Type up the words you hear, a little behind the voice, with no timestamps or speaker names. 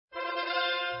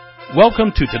Welcome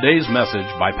to today's message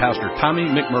by Pastor Tommy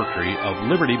McMurtry of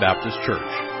Liberty Baptist Church.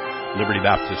 Liberty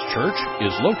Baptist Church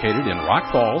is located in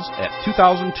Rock Falls at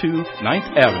 2002 9th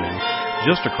Avenue,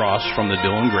 just across from the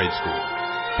Dillon Grade School.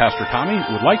 Pastor Tommy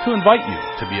would like to invite you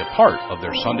to be a part of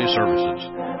their Sunday services.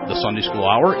 The Sunday school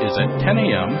hour is at 10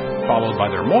 a.m., followed by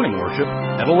their morning worship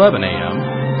at 11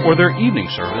 a.m., or their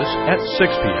evening service at 6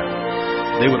 p.m.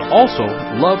 They would also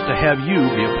love to have you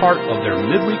be a part of their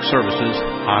midweek services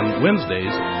on Wednesdays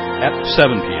at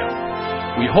 7 p.m.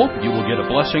 We hope you will get a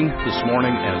blessing this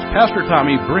morning as Pastor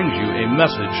Tommy brings you a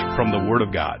message from the Word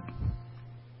of God.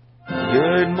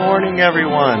 Good morning,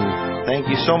 everyone. Thank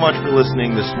you so much for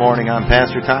listening this morning. I'm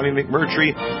Pastor Tommy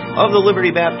McMurtry of the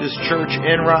Liberty Baptist Church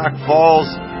in Rock Falls.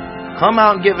 Come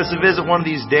out and give us a visit one of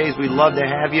these days. We'd love to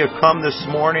have you. Come this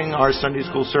morning. Our Sunday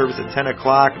school service at 10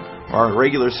 o'clock, our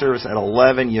regular service at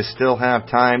 11. You still have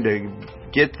time to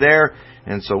get there.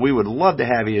 And so we would love to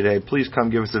have you today. Please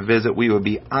come give us a visit. We would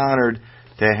be honored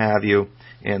to have you.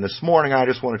 And this morning I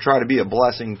just want to try to be a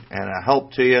blessing and a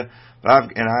help to you. I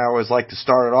always like to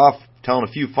start it off telling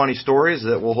a few funny stories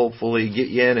that will hopefully get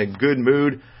you in a good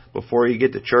mood before you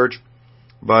get to church.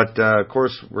 But, of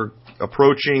course, we're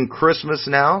approaching Christmas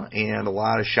now and a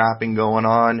lot of shopping going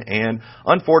on. And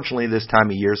unfortunately, this time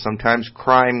of year, sometimes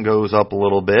crime goes up a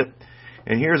little bit.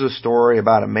 And here's a story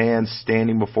about a man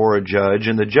standing before a judge.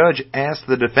 And the judge asked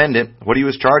the defendant what he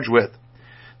was charged with.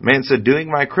 The man said, doing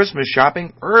my Christmas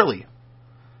shopping early.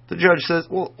 The judge says,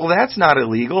 well, that's not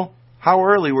illegal. How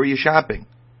early were you shopping?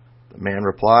 The man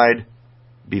replied,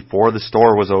 before the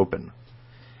store was open.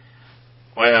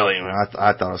 Well, anyway, I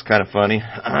thought it was kind of funny.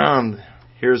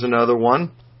 Here's another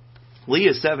one. Lee,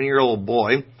 a 7-year-old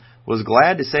boy, was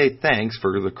glad to say thanks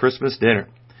for the Christmas dinner.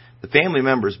 The family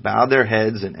members bowed their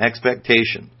heads in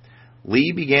expectation.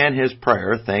 Lee began his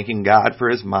prayer, thanking God for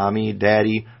his mommy,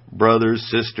 daddy, brothers,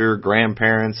 sister,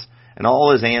 grandparents, and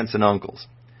all his aunts and uncles.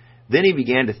 Then he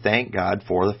began to thank God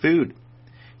for the food.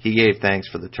 He gave thanks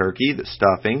for the turkey, the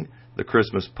stuffing, the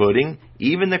Christmas pudding,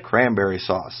 even the cranberry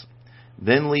sauce.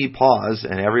 Then Lee paused,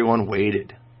 and everyone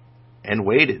waited and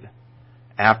waited.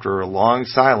 After a long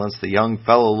silence, the young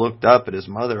fellow looked up at his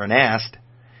mother and asked,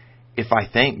 if I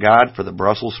thank God for the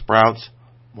Brussels sprouts,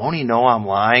 won't he know I'm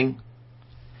lying?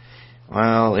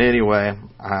 Well, anyway,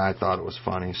 I thought it was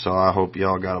funny, so I hope you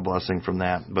all got a blessing from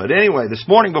that. But anyway, this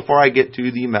morning before I get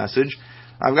to the message,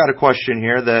 I've got a question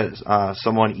here that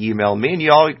someone emailed me, and you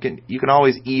can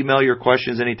always email your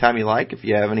questions anytime you like. If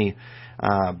you have any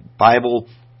Bible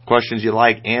questions you'd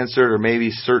like answered, or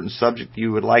maybe certain subject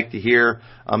you would like to hear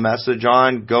a message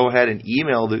on, go ahead and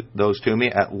email those to me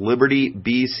at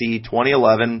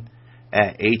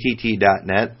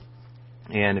libertybc2011@att.net.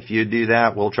 And if you do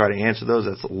that, we'll try to answer those.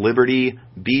 That's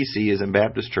LibertyBC, as in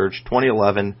Baptist Church,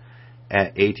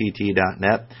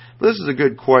 2011@att.net. But this is a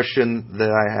good question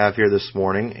that I have here this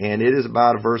morning, and it is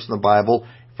about a verse in the Bible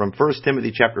from 1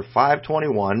 Timothy chapter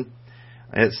 5:21.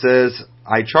 It says,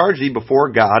 I charge thee before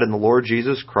God and the Lord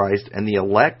Jesus Christ and the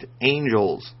elect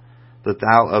angels, that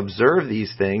thou observe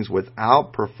these things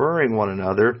without preferring one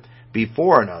another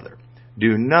before another.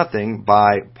 Do nothing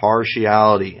by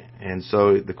partiality. And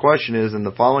so the question is, in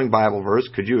the following Bible verse,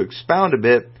 could you expound a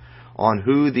bit on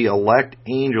who the elect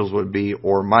angels would be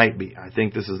or might be? I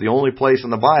think this is the only place in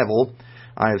the Bible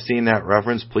I have seen that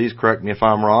reference. Please correct me if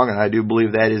I'm wrong, and I do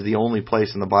believe that is the only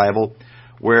place in the Bible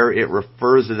where it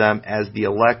refers to them as the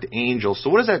elect angels. So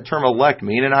what does that term elect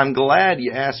mean? And I'm glad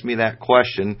you asked me that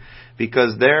question,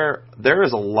 because there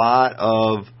is a lot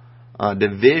of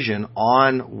division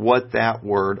on what that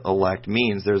word elect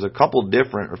means. There's a few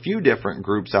different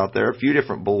groups out there, a few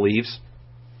different beliefs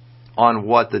on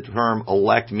what the term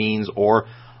elect means or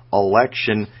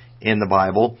election in the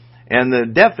Bible. And the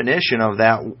definition of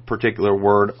that particular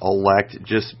word elect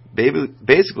just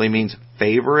basically means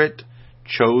favorite,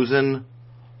 chosen,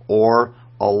 or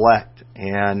elect.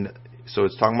 And so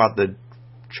it's talking about the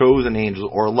chosen angels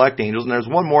or elect angels. And there's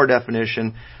one more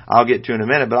definition I'll get to in a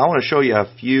minute, but I want to show you a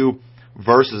few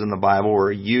verses in the Bible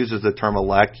where it uses the term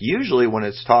elect. Usually when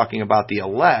it's talking about the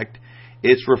elect,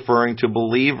 it's referring to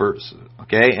believers.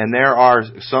 Okay? And there are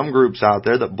some groups out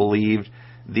there that believe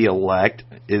the elect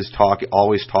is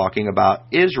always talking about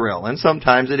Israel. And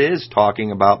sometimes it is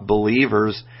talking about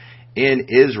believers in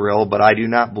Israel, but I do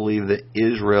not believe that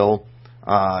Israel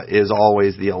is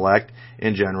always the elect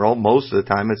in general. Most of the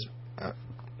time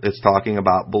it's talking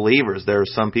about believers. There are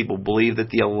some people who believe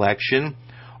that the election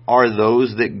are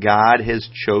those that God has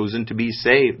chosen to be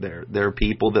saved. There are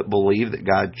people that believe that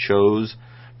God chose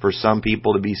for some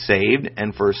people to be saved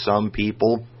and for some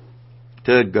people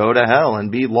to go to hell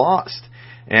and be lost.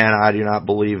 And I do not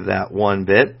believe that one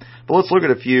bit. But let's look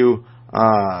at a few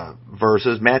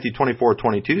verses. Matthew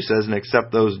 24:22 says, "And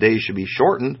except those days should be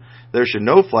shortened, there should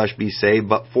no flesh be saved,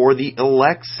 but for the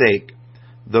elect's sake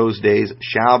those days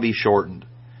shall be shortened.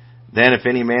 Then if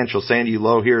any man shall say unto you,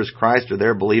 Lo, here is Christ, or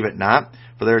there, believe it not.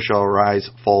 For there shall arise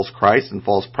false Christs and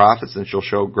false prophets, and shall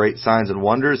show great signs and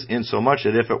wonders, insomuch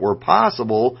that if it were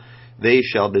possible, they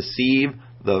shall deceive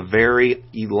the very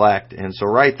elect." And so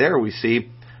right there we see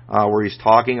where he's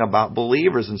talking about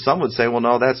believers. And some would say, well,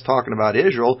 no, that's talking about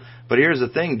Israel. But here's the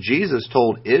thing. Jesus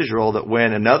told Israel that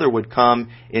when another would come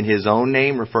in his own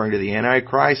name, referring to the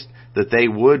Antichrist, that they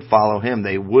would follow him.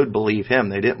 They would believe him.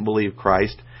 They didn't believe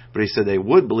Christ, but he said they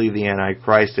would believe the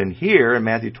Antichrist. And here in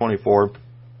Matthew 24,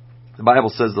 the Bible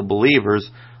says the believers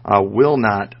will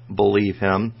not believe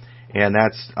him. And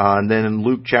that's and then in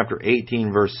Luke chapter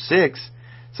 18, verse 6,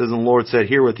 it says, "And the Lord said,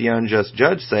 Hear what the unjust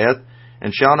judge saith,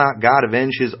 and shall not God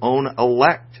avenge his own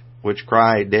elect, which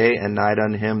cry day and night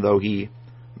unto him, though he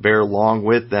bear long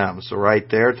with them?" So right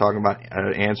there, talking about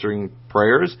answering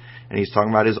prayers, and he's talking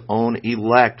about his own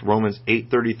elect. Romans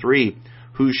 8:33,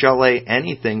 "Who shall lay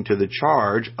anything to the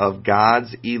charge of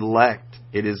God's elect?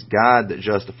 It is God that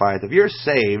justifieth." If you're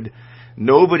saved,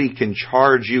 nobody can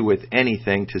charge you with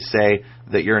anything to say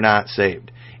that you're not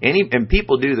saved. And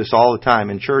people do this all the time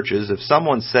in churches. If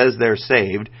someone says they're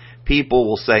saved, people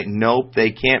will say, nope,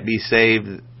 they can't be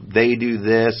saved. They do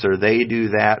this or they do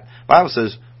that. The Bible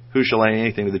says, "Who shall lay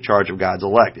anything to the charge of God's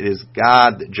elect? It is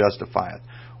God that justifieth."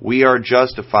 We are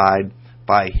justified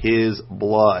by his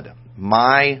blood.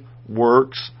 My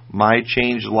works, my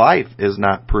changed life is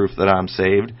not proof that I'm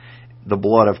saved. The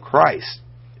blood of Christ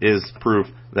is proof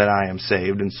that I am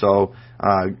saved. And so,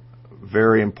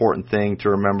 very important thing to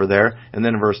remember there. And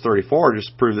then in verse 34, just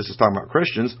to prove this is talking about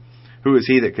Christians, "Who is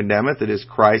he that condemneth? It is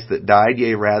Christ that died,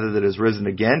 yea, rather that is risen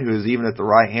again, who is even at the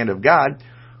right hand of God,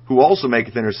 who also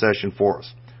maketh intercession for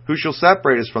us. Who shall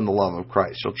separate us from the love of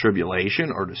Christ? Shall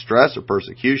tribulation, or distress, or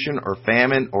persecution, or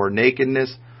famine, or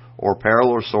nakedness, or peril,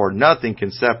 or sword? Nothing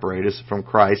can separate us from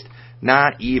Christ,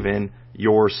 not even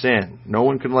your sin." No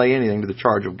one can lay anything to the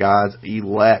charge of God's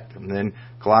elect. And then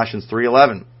Colossians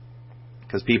 3:11,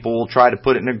 because people will try to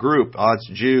put it in a group. Oh, it's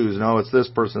Jews. No, it's this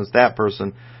person, it's that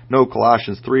person. No,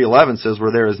 Colossians 3:11 says,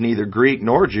 "Where there is neither Greek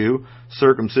nor Jew,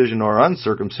 circumcision nor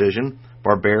uncircumcision,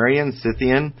 barbarian,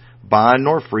 Scythian, bond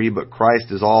nor free, but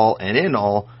Christ is all and in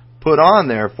all. Put on,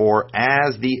 therefore,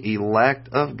 as the elect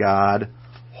of God,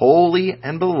 holy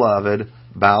and beloved,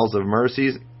 bowels of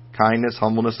mercies, kindness,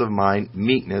 humbleness of mind,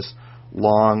 meekness,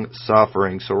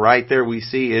 long-suffering." So right there we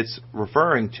see it's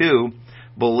referring to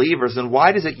believers. And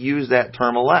why does it use that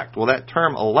term elect? Well, that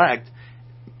term elect,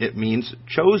 it means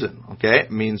chosen. Okay?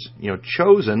 It means,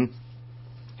 chosen.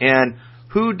 And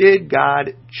who did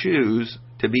God choose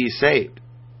to be saved?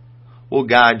 Well,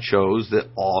 God chose that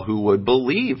all who would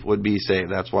believe would be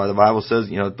saved. That's why the Bible says,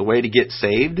 the way to get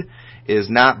saved is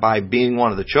not by being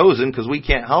one of the chosen, because we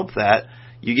can't help that.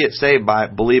 You get saved by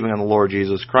believing on the Lord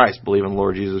Jesus Christ. Believe in the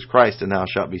Lord Jesus Christ, and thou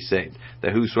shalt be saved.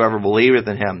 That whosoever believeth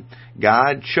in him.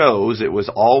 God chose, it was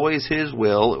always his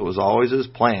will, it was always his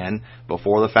plan,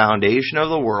 before the foundation of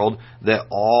the world, that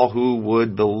all who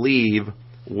would believe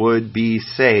would be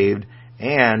saved.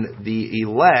 And the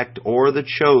elect, or the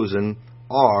chosen,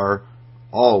 are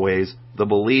always the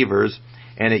believers.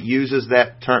 And it uses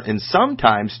that term. And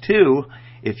sometimes, too,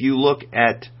 if you look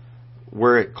at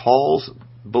where it calls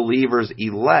believers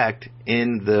elect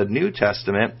in the New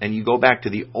Testament, and you go back to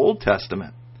the Old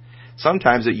Testament,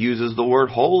 sometimes it uses the word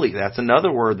holy. That's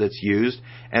another word that's used.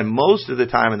 And most of the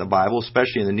time in the Bible,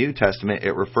 especially in the New Testament,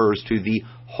 it refers to the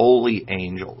holy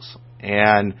angels.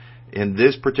 And in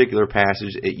this particular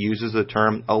passage, it uses the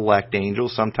term elect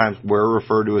angels. Sometimes we're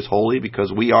referred to as holy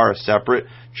because we are a separate,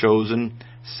 chosen,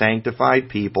 sanctified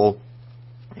people.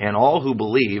 And all who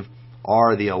believe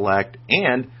are the elect.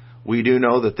 And we do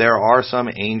know that there are some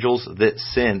angels that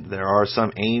sinned. There are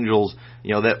some angels,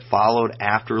 that followed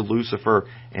after Lucifer,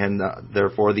 and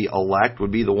therefore the elect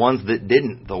would be the ones that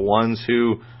didn't, the ones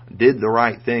who did the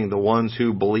right thing, the ones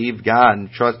who believed God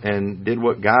and trust and did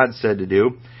what God said to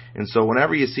do. And so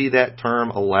whenever you see that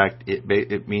term elect,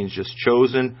 it means just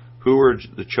chosen. Who are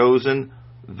the chosen?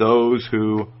 Those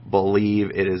who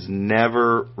believe. It is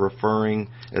never referring,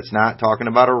 it's not talking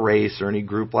about a race or any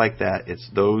group like that. It's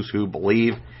those who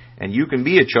believe. And you can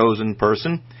be a chosen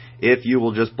person if you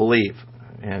will just believe.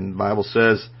 And the Bible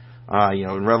says,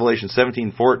 in Revelation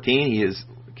 17:14, he is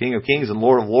King of kings and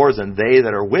Lord of lords, and they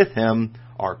that are with him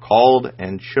are called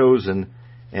and chosen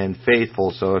and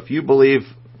faithful. So if you believe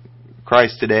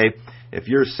Christ today, if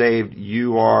you're saved,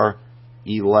 you are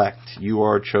elect. You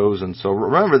are chosen. So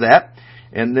remember that.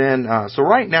 And then, so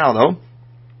right now, though,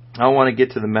 I want to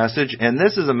get to the message. And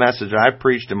this is a message I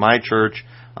preached in my church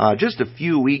just a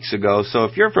few weeks ago. So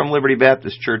if you're from Liberty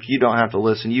Baptist Church, you don't have to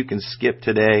listen. You can skip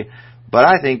today. But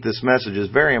I think this message is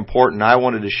very important. I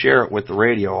wanted to share it with the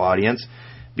radio audience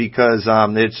because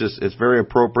it's very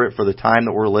appropriate for the time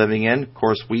that we're living in. Of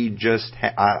course,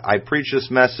 I preached this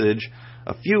message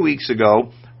a few weeks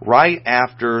ago, right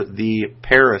after the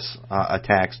Paris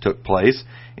attacks took place.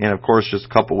 And of course, just a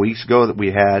couple weeks ago that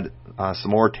we had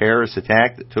some more terrorist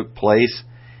attack that took place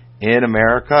in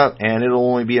America, and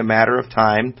it'll only be a matter of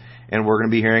time, and we're going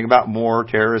to be hearing about more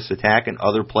terrorist attack in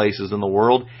other places in the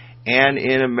world and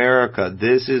in America.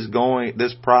 This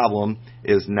problem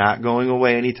is not going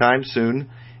away anytime soon.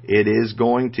 It is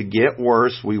going to get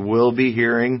worse. We will be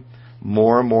hearing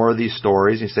more and more of these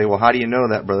stories. You say, well, how do you know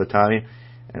that, Brother Tommy?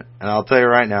 And I'll tell you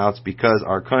right now, it's because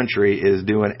our country is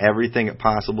doing everything it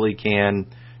possibly can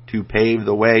to pave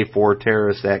the way for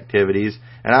terrorist activities.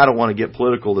 And I don't want to get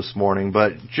political this morning,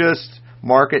 but just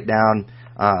mark it down.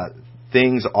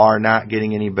 Things are not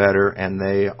getting any better, and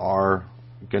they are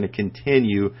going to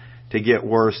continue to get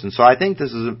worse. And so I think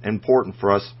this is important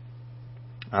for us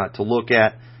to look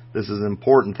at. This is an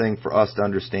important thing for us to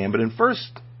understand. But in 1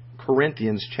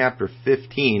 Corinthians chapter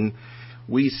 15,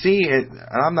 we see, and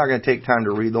I'm not going to take time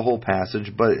to read the whole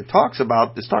passage, but it's talking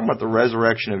about the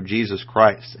resurrection of Jesus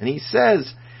Christ. And he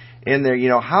says in there,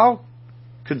 how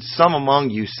could some among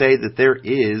you say that there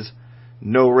is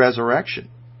no resurrection?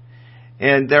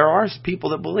 And there are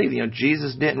people that believe,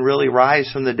 Jesus didn't really rise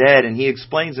from the dead. And he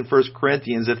explains in 1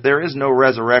 Corinthians, if there is no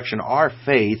resurrection, our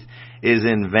faith is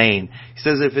in vain. He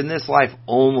says, if in this life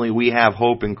only we have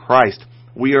hope in Christ,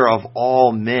 we are of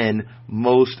all men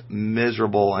most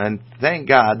miserable. And thank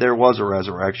God there was a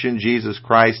resurrection. Jesus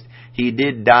Christ, he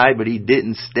did die, but he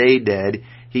didn't stay dead.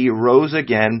 He rose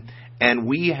again, and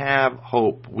we have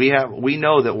hope. We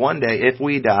know that one day, if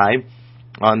we die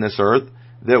on this earth,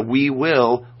 that we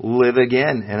will live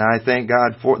again. And I thank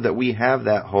God for that we have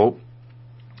that hope.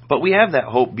 But we have that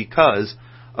hope because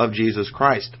of Jesus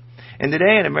Christ. And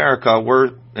today in America,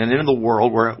 and in the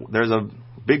world, where there's a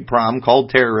big problem called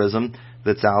terrorism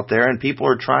that's out there, and people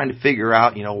are trying to figure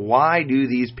out, why do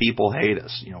these people hate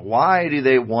us? Why do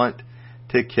they want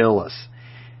to kill us?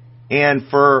 And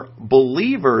for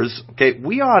believers,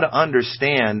 we ought to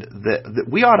understand that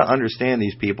we ought to understand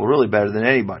these people really better than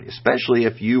anybody, especially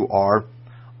if you are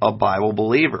a Bible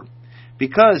believer.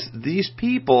 Because these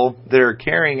people that are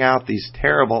carrying out these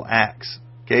terrible acts,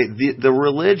 the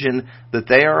religion that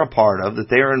they are a part of, that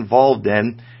they are involved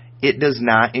in, it does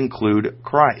not include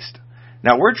Christ.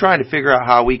 Now, we're trying to figure out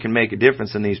how we can make a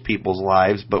difference in these people's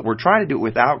lives, but we're trying to do it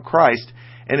without Christ.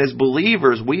 And as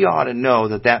believers, we ought to know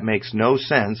that that makes no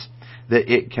sense,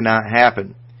 that it cannot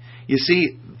happen. You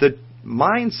see, the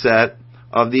mindset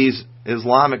of these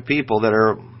Islamic people that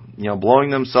are, blowing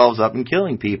themselves up and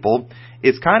killing people,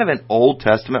 it's kind of an Old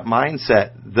Testament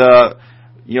mindset.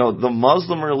 The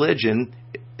Muslim religion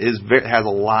has a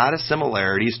lot of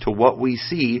similarities to what we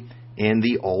see in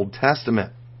the Old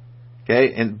Testament.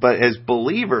 But as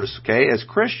believers, as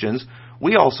Christians,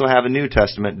 we also have a New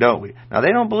Testament, don't we? Now,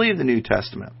 they don't believe the New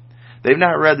Testament. They've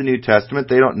not read the New Testament.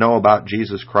 They don't know about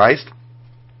Jesus Christ.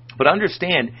 But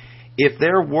understand, if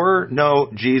there were no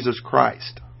Jesus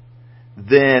Christ,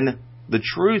 then the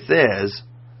truth is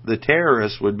the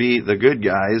terrorists would be the good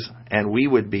guys and we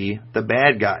would be the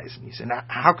bad guys. And you say, now,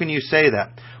 how can you say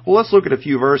that? Well, let's look at a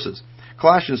few verses.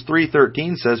 Colossians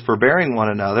 3:13 says, forbearing one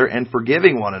another and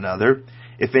forgiving one another,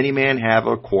 if any man have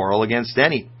a quarrel against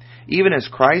any. Even as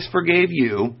Christ forgave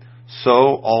you,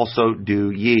 so also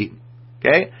do ye.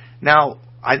 Now,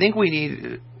 I think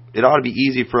it ought to be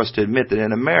easy for us to admit that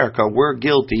in America, we're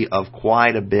guilty of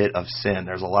quite a bit of sin.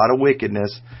 There's a lot of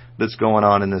wickedness that's going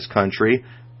on in this country.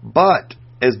 But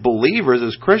as believers,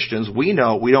 as Christians, we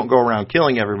know we don't go around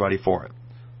killing everybody for it.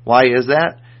 Why is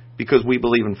that? Because we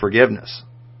believe in forgiveness.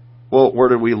 Well, where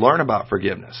did we learn about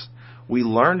forgiveness? We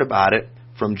learned about it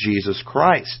from Jesus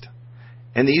Christ.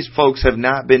 And these folks have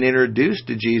not been introduced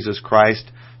to Jesus Christ,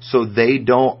 so they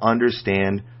don't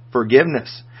understand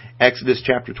forgiveness. Exodus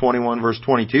chapter 21 verse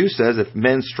 22 says, if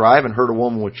men strive and hurt a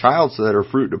woman with child so that her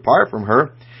fruit depart from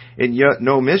her, and yet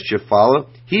no mischief follow,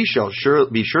 he shall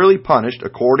be surely punished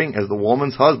according as the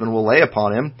woman's husband will lay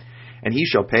upon him, and he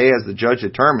shall pay as the judge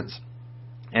determines.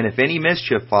 And if any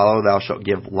mischief follow, thou shalt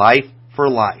give life for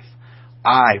life,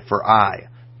 eye for eye,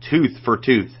 tooth for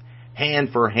tooth, hand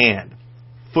for hand,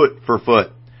 foot for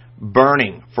foot,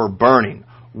 burning for burning,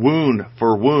 wound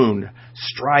for wound,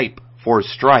 stripe for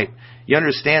stripe. You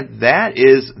understand? That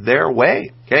is their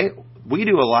way. We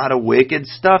do a lot of wicked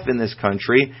stuff in this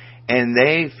country, and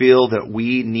they feel that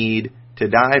we need to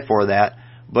die for that.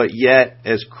 But yet,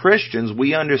 as Christians,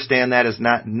 we understand that is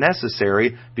not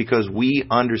necessary because we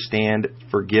understand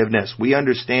forgiveness. We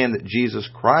understand that Jesus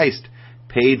Christ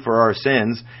paid for our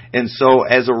sins. And so,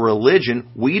 as a religion,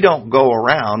 we don't go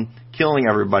around killing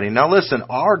everybody. Now listen,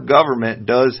 our government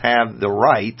does have the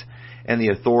right and the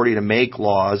authority to make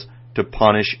laws to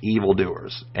punish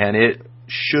evildoers. And it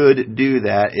should do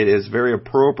that. It is very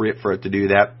appropriate for it to do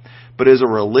that. But as a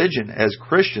religion, as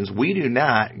Christians, we do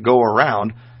not go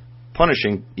around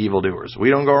punishing evildoers. We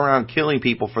don't go around killing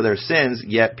people for their sins,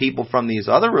 yet people from these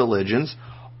other religions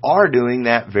are doing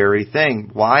that very thing.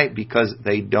 Why? Because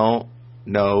they don't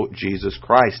know Jesus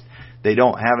Christ. They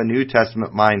don't have a New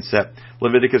Testament mindset.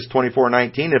 Leviticus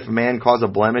 24:19, if a man cause a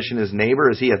blemish in his neighbor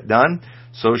as he hath done,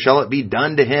 so shall it be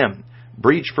done to him.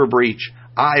 Breach for breach,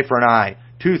 eye for an eye,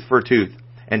 tooth for tooth.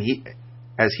 And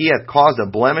as he hath caused a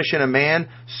blemish in a man,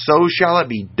 so shall it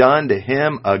be done to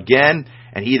him again.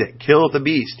 And he that killeth a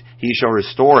beast, he shall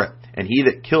restore it. And he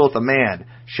that killeth a man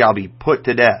shall be put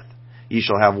to death. Ye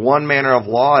shall have one manner of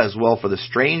law as well for the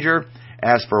stranger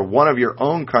as for one of your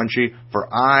own country,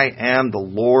 for I am the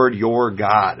Lord your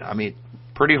God. I mean,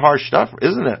 pretty harsh stuff,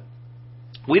 isn't it?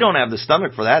 We don't have the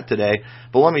stomach for that today,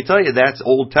 but let me tell you, that's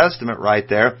Old Testament right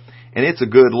there, and it's a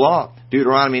good law.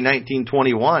 Deuteronomy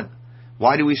 19:21.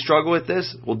 Why do we struggle with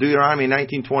this? Well, Deuteronomy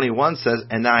 19:21 says,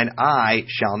 and thine eye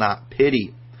shall not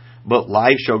pity, but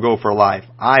life shall go for life,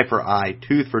 eye for eye,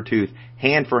 tooth for tooth,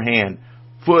 hand for hand,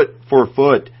 foot for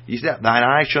foot. You see that? Thine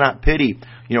eye shall not pity.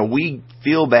 You know, we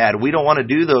feel bad. We don't want to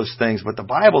do those things, but the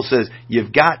Bible says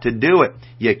you've got to do it.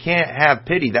 You can't have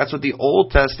pity. That's what the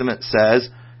Old Testament says.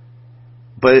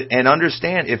 And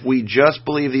understand, if we just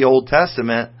believe the Old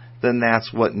Testament, then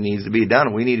that's what needs to be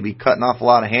done. We need to be cutting off a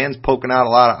lot of hands, poking out a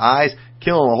lot of eyes,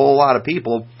 killing a whole lot of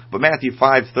people. But Matthew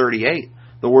 5:38,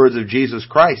 the words of Jesus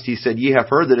Christ, He said, ye have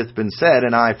heard that it's been said,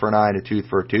 an eye for an eye and a tooth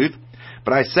for a tooth.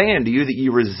 But I say unto you that ye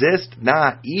resist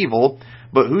not evil,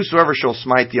 but whosoever shall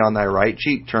smite thee on thy right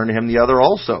cheek, turn to him the other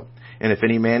also. And if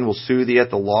any man will sue thee at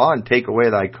the law and take away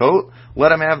thy coat,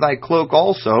 let him have thy cloak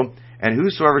also. And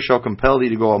whosoever shall compel thee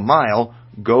to go a mile,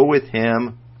 go with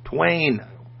him twain.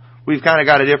 We've kind of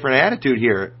got a different attitude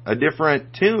here, a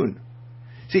different tune.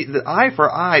 See, the eye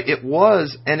for eye, it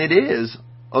was and it is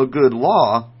a good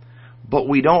law, but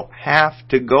we don't have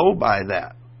to go by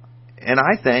that. And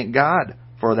I thank God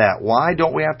for that. Why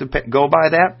don't we have to go by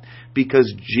that?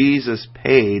 Because Jesus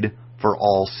paid for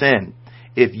all sin.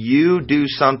 If you do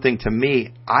something to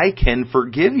me, I can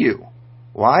forgive you.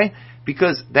 Why?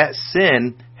 Because that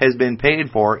sin has been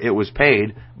paid for. It was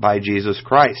paid by Jesus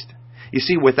Christ. You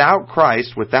see, without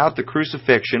Christ, without the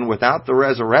crucifixion, without the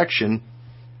resurrection,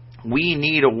 we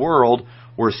need a world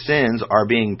where sins are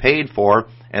being paid for,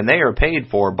 and they are paid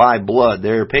for by blood.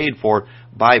 They are paid for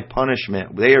by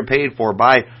punishment. They are paid for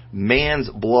by man's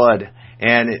blood.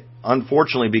 And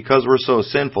unfortunately, because we're so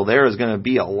sinful, there is going to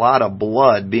be a lot of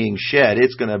blood being shed.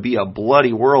 It's going to be a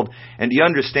bloody world. And do you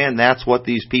understand that's what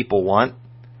these people want?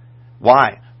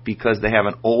 Why? Because they have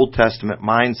an Old Testament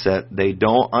mindset. They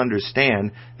don't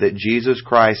understand that Jesus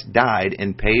Christ died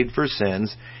and paid for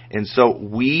sins. And so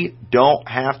we don't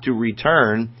have to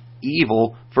return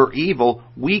evil for evil.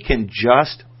 We can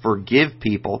just forgive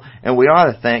people. And we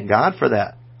ought to thank God for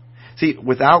that. See,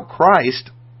 without Christ,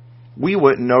 we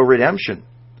wouldn't know redemption.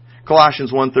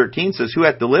 Colossians 1:13 says, who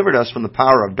hath delivered us from the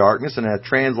power of darkness and hath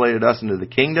translated us into the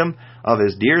kingdom of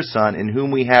His dear Son, in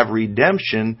whom we have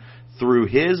redemption through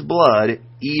His blood,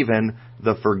 even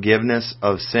the forgiveness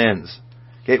of sins.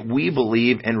 Okay, we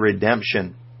believe in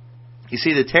redemption. You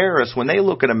see, the terrorists, when they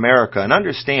look at America, and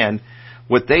understand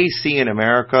what they see in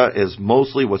America is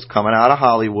mostly what's coming out of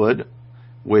Hollywood,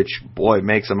 which, boy,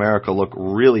 makes America look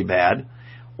really bad,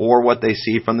 or what they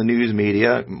see from the news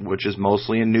media, which is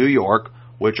mostly in New York,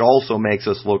 which also makes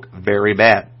us look very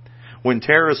bad. When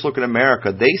terrorists look at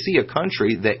America, they see a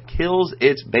country that kills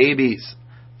its babies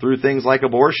through things like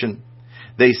abortion.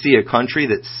 They see a country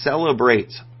that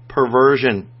celebrates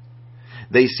perversion.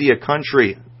 They see a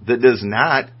country that does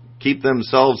not keep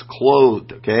themselves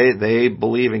clothed. Okay, they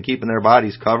believe in keeping their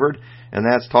bodies covered, and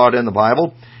that's taught in the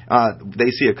Bible. They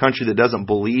see a country that doesn't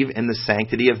believe in the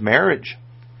sanctity of marriage.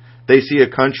 They see a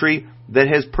country that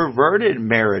has perverted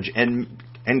marriage and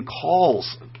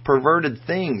calls perverted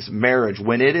things marriage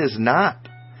when it is not.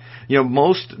 You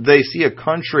know, they see a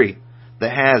country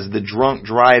that has the drunk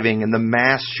driving and the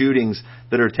mass shootings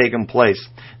that are taking place.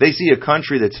 They see a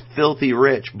country that's filthy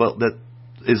rich, but that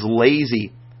is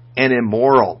lazy and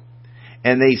immoral.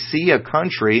 And they see a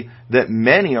country that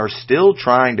many are still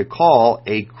trying to call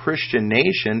a Christian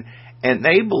nation, and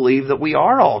they believe that we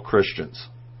are all Christians.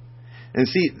 And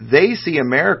see, they see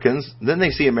Americans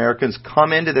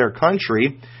come into their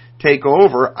country take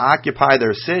over, occupy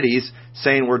their cities,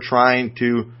 saying we're trying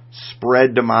to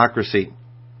spread democracy.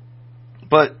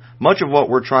 But much of what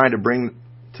we're trying to bring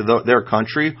to their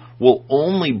country will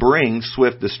only bring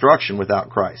swift destruction without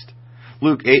Christ.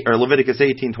 Leviticus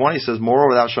 18:20 says,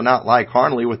 "Moreover, thou shalt not lie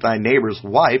carnally with thy neighbor's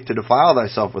wife to defile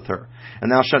thyself with her.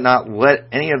 And thou shalt not let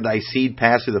any of thy seed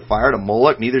pass through the fire to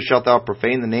Moloch, neither shalt thou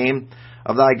profane the name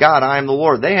of thy God. I am the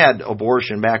Lord." They had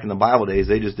abortion back in the Bible days.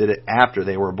 They just did it after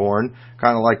they were born,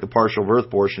 kind of like the partial birth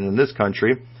abortion in this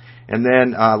country. And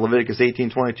then Leviticus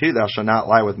 18:22, "Thou shalt not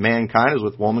lie with mankind as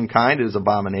with womankind. It is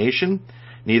abomination.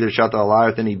 Neither shalt thou lie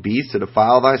with any beast to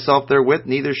defile thyself therewith.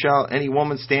 Neither shall any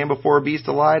woman stand before a beast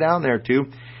to lie down thereto.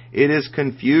 It is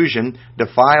confusion.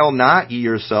 Defile not ye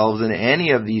yourselves in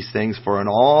any of these things, for in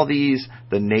all these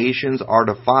the nations are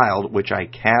defiled, which I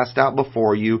cast out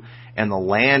before you, and the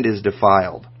land is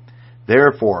defiled.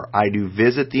 Therefore I do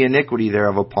visit the iniquity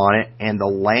thereof upon it, and the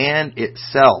land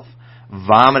itself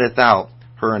vomiteth out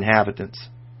her inhabitants."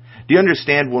 Do you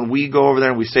understand, when we go over there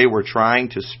and we say we're trying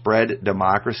to spread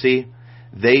democracy,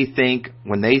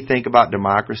 when they think about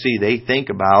democracy, they think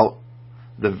about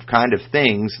the kind of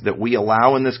things that we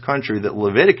allow in this country that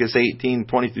Leviticus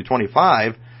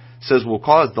 18:20-25 says will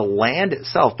cause the land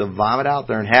itself to vomit out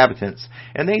their inhabitants.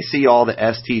 And they see all the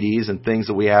STDs and things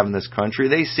that we have in this country.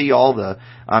 They see all the,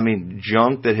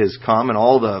 junk that has come and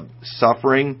all the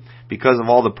suffering because of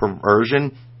all the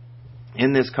perversion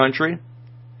in this country.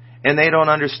 And they don't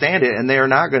understand it, and they are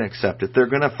not going to accept it. They're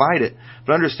going to fight it.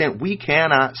 But understand, we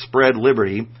cannot spread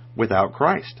liberty without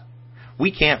Christ.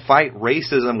 We can't fight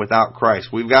racism without Christ.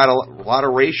 We've got a lot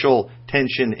of racial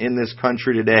tension in this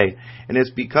country today. And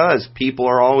it's because people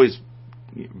are always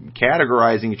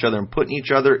categorizing each other and putting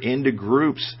each other into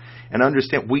groups. And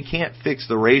understand, we can't fix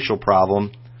the racial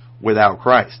problem without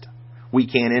Christ. We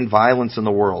can't end violence in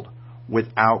the world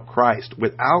without Christ.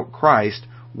 Without Christ,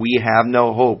 we have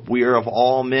no hope. We are of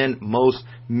all men most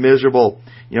miserable.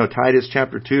 Titus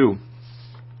chapter 2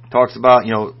 talks about,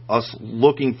 us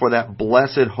looking for that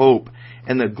blessed hope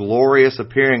and the glorious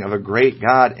appearing of a great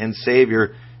God and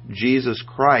Savior, Jesus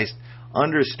Christ.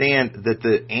 Understand that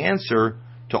the answer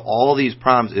to all these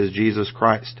problems is Jesus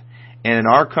Christ. And in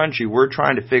our country, we're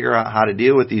trying to figure out how to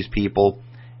deal with these people,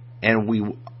 and we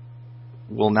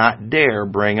will not dare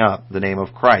bring up the name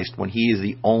of Christ when He is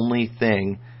the only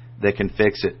thing that can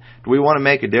fix it. Do we want to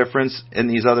make a difference in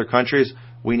these other countries?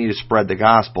 We need to spread the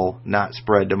gospel, not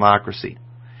spread democracy.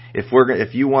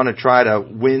 If you want to try to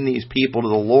win these people to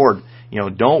the Lord,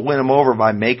 don't win them over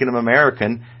by making them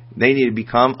American. They need to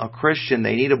become a Christian.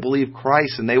 They need to believe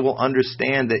Christ, and they will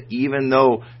understand that even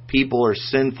though people are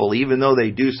sinful, even though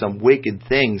they do some wicked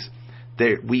things,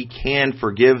 that we can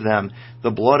forgive them.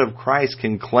 The blood of Christ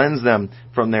can cleanse them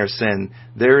from their sin.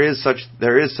 There is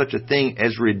such a thing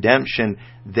as redemption.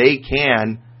 They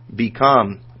can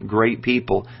become great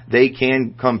people. They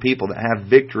can become people that have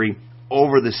victory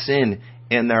over the sin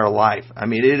in their life.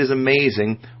 It is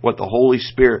amazing what the Holy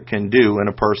Spirit can do in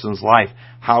a person's life,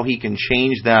 how He can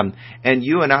change them. And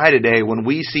you and I today, when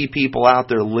we see people out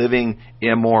there living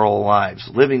immoral lives,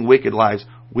 living wicked lives,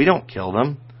 we don't kill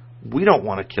them. We don't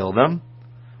want to kill them.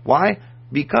 Why?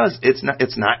 Because it's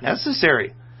not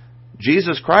necessary.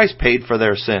 Jesus Christ paid for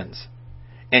their sins,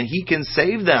 and He can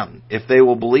save them if they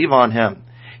will believe on Him.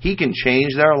 He can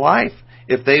change their life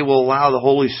if they will allow the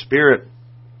Holy Spirit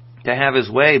to have His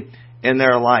way in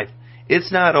their life.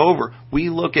 It's not over. We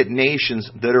look at nations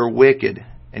that are wicked,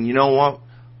 and you know what?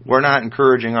 We're not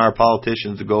encouraging our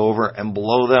politicians to go over and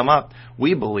blow them up.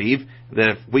 We believe that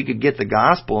if we could get the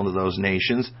gospel into those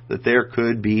nations, that there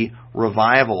could be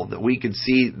revival, that we could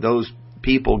see those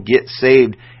people get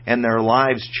saved and their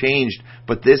lives changed.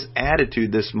 But this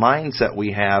attitude, this mindset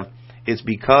we have, it's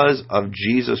because of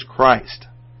Jesus Christ.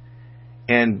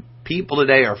 And people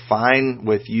today are fine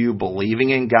with you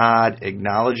believing in God,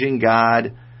 acknowledging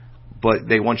God, but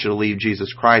they want you to leave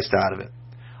Jesus Christ out of it.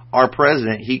 Our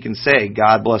president, he can say,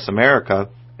 "God bless America,"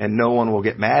 and no one will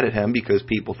get mad at him because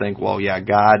people think, well, yeah,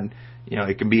 God,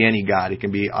 it can be any God. It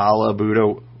can be Allah,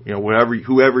 Buddha,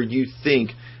 whoever you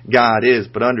think God is.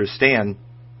 But understand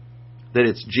that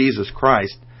it's Jesus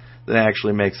Christ that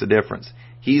actually makes a difference.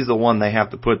 He's the one they have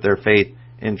to put their faith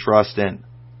and trust in.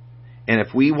 And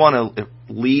if we want to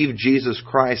leave Jesus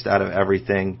Christ out of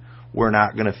everything, we're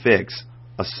not going to fix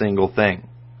a single thing.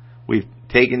 We've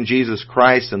taken Jesus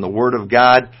Christ and the Word of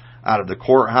God out of the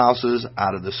courthouses,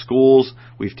 out of the schools.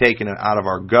 We've taken it out of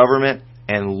our government,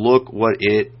 and look what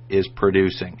it is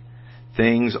producing.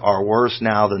 Things are worse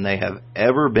now than they have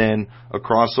ever been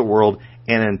across the world.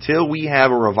 And until we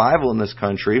have a revival in this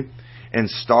country and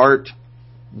start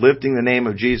lifting the name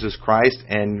of Jesus Christ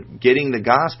and getting the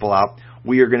gospel out,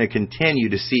 we are going to continue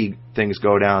to see things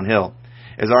go downhill.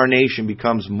 As our nation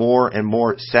becomes more and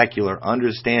more secular,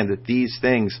 understand that these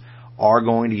things are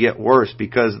going to get worse,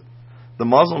 because the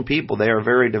Muslim people, they are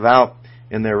very devout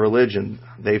in their religion.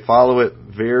 They follow it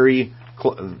very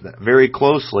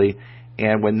closely,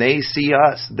 and when they see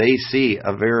us, they see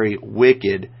a very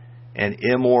wicked and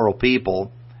immoral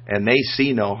people, and they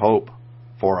see no hope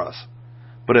for us.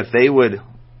 But if they would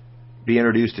be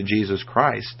introduced to Jesus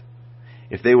Christ,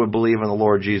 if they would believe in the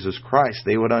Lord Jesus Christ,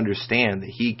 they would understand that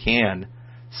He can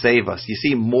save us. You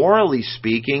see, morally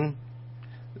speaking,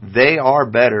 they are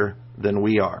better than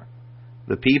we are.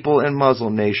 The people in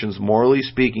Muslim nations, morally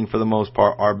speaking, for the most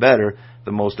part, are better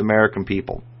than most American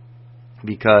people,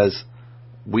 because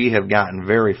we have gotten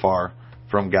very far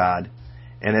from God.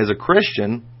 And as a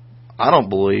Christian, I don't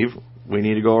believe we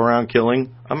need to go around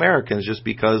killing Americans just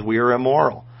because we are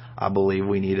immoral. I believe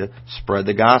we need to spread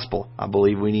the gospel. I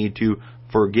believe we need to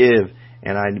forgive,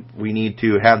 and we need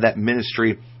to have that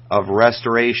ministry of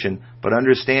restoration. But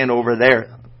understand, over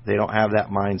there, they don't have that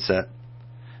mindset.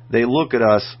 They look at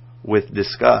us with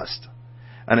disgust.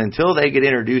 And until they get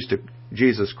introduced to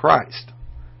Jesus Christ,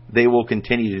 they will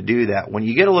continue to do that. When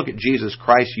you get a look at Jesus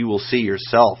Christ, you will see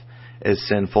yourself as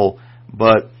sinful.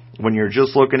 But when you're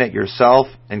just looking at yourself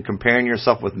and comparing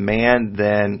yourself with man,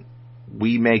 then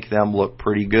we make them look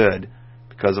pretty good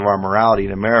because of our morality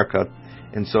in America.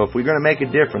 And so if we're going to make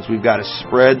a difference, we've got to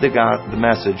spread the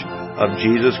message of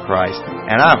Jesus Christ.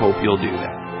 And I hope you'll do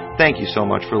that. Thank you so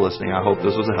much for listening. I hope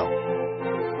this was a help.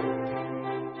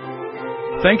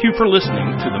 Thank you for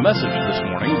listening to the message this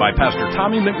morning by Pastor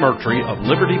Tommy McMurtry of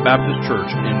Liberty Baptist Church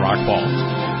in Rock Falls.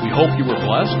 We hope you were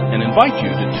blessed and invite you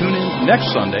to tune in next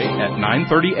Sunday at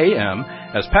 9:30 a.m.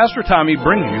 as Pastor Tommy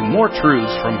brings you more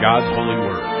truths from God's holy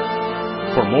word.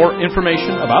 For more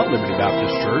information about Liberty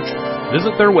Baptist Church,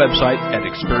 visit their website at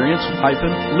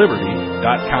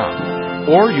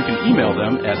experience-liberty.com, or you can email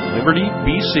them at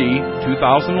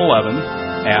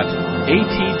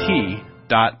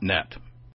libertybc2011@att.net.